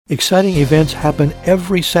Exciting events happen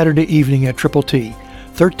every Saturday evening at Triple T,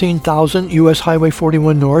 13,000 U.S. Highway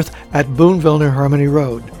 41 North at Boonville near Harmony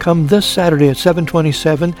Road. Come this Saturday at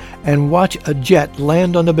 7:27 and watch a jet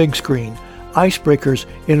land on the big screen. Icebreakers,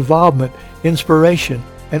 involvement, inspiration,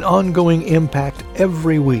 and ongoing impact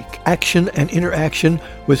every week. Action and interaction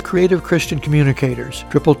with creative Christian communicators.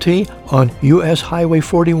 Triple T on U.S. Highway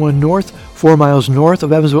 41 North, 4 miles north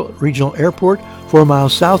of Evansville Regional Airport, 4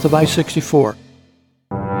 miles south of I-64.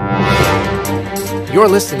 You're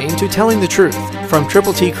listening to Telling the Truth from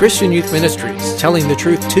Triple T Christian Youth Ministries, telling the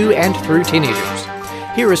truth to and through teenagers.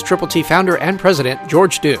 Here is Triple T founder and president,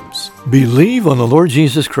 George Dooms. Believe on the Lord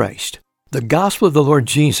Jesus Christ. The gospel of the Lord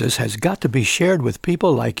Jesus has got to be shared with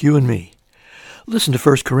people like you and me. Listen to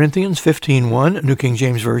 1 Corinthians 15:1, New King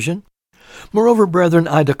James Version. Moreover, brethren,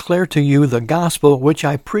 I declare to you the gospel which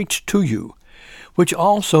I preached to you, which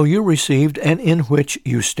also you received and in which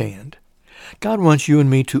you stand. God wants you and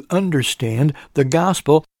me to understand the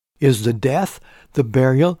gospel is the death, the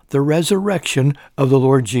burial, the resurrection of the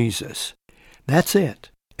Lord Jesus. That's it.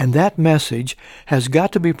 And that message has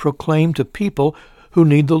got to be proclaimed to people who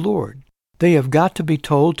need the Lord. They have got to be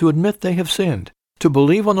told to admit they have sinned, to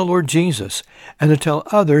believe on the Lord Jesus, and to tell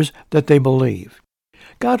others that they believe.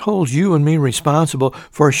 God holds you and me responsible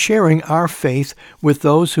for sharing our faith with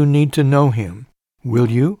those who need to know Him.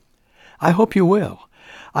 Will you? I hope you will.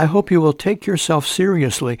 I hope you will take yourself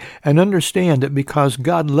seriously and understand that because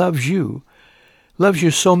God loves you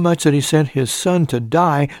so much that He sent His Son to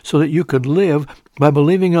die so that you could live by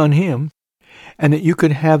believing on Him, and that you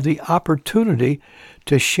could have the opportunity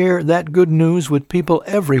to share that good news with people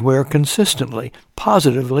everywhere consistently,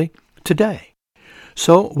 positively, today.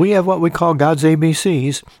 So we have what we call God's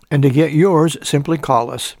ABCs, and to get yours, simply call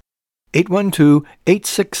us.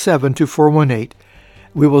 812-867-2418.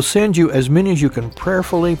 We will send you as many as you can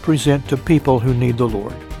prayerfully present to people who need the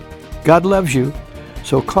Lord. God loves you,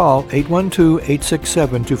 so call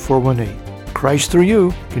 812-867-2418. Christ through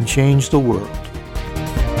you can change the world.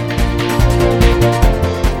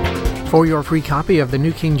 For your free copy of the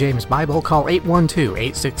New King James Bible, call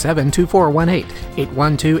 812-867-2418,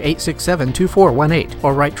 812-867-2418,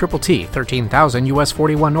 or write Triple T, 13,000 U.S.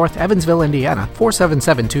 41 North, Evansville, Indiana,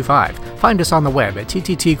 47725. Find us on the web at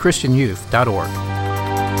tttchristianyouth.org.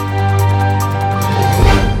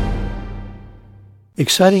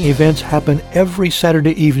 Exciting events happen every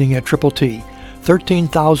Saturday evening at Triple T,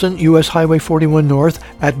 13,000 U.S. Highway 41 North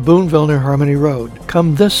at Boonville near Harmony Road.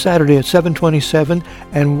 Come this Saturday at 7:27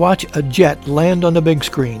 and watch a jet land on the big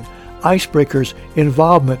screen. Icebreakers,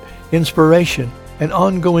 involvement, inspiration, and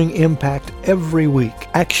ongoing impact every week.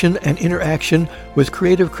 Action and interaction with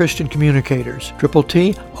creative Christian communicators. Triple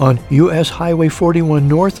T on U.S. Highway 41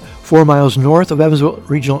 North, 4 miles north of Evansville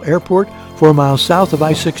Regional Airport, 4 miles south of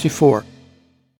I-64.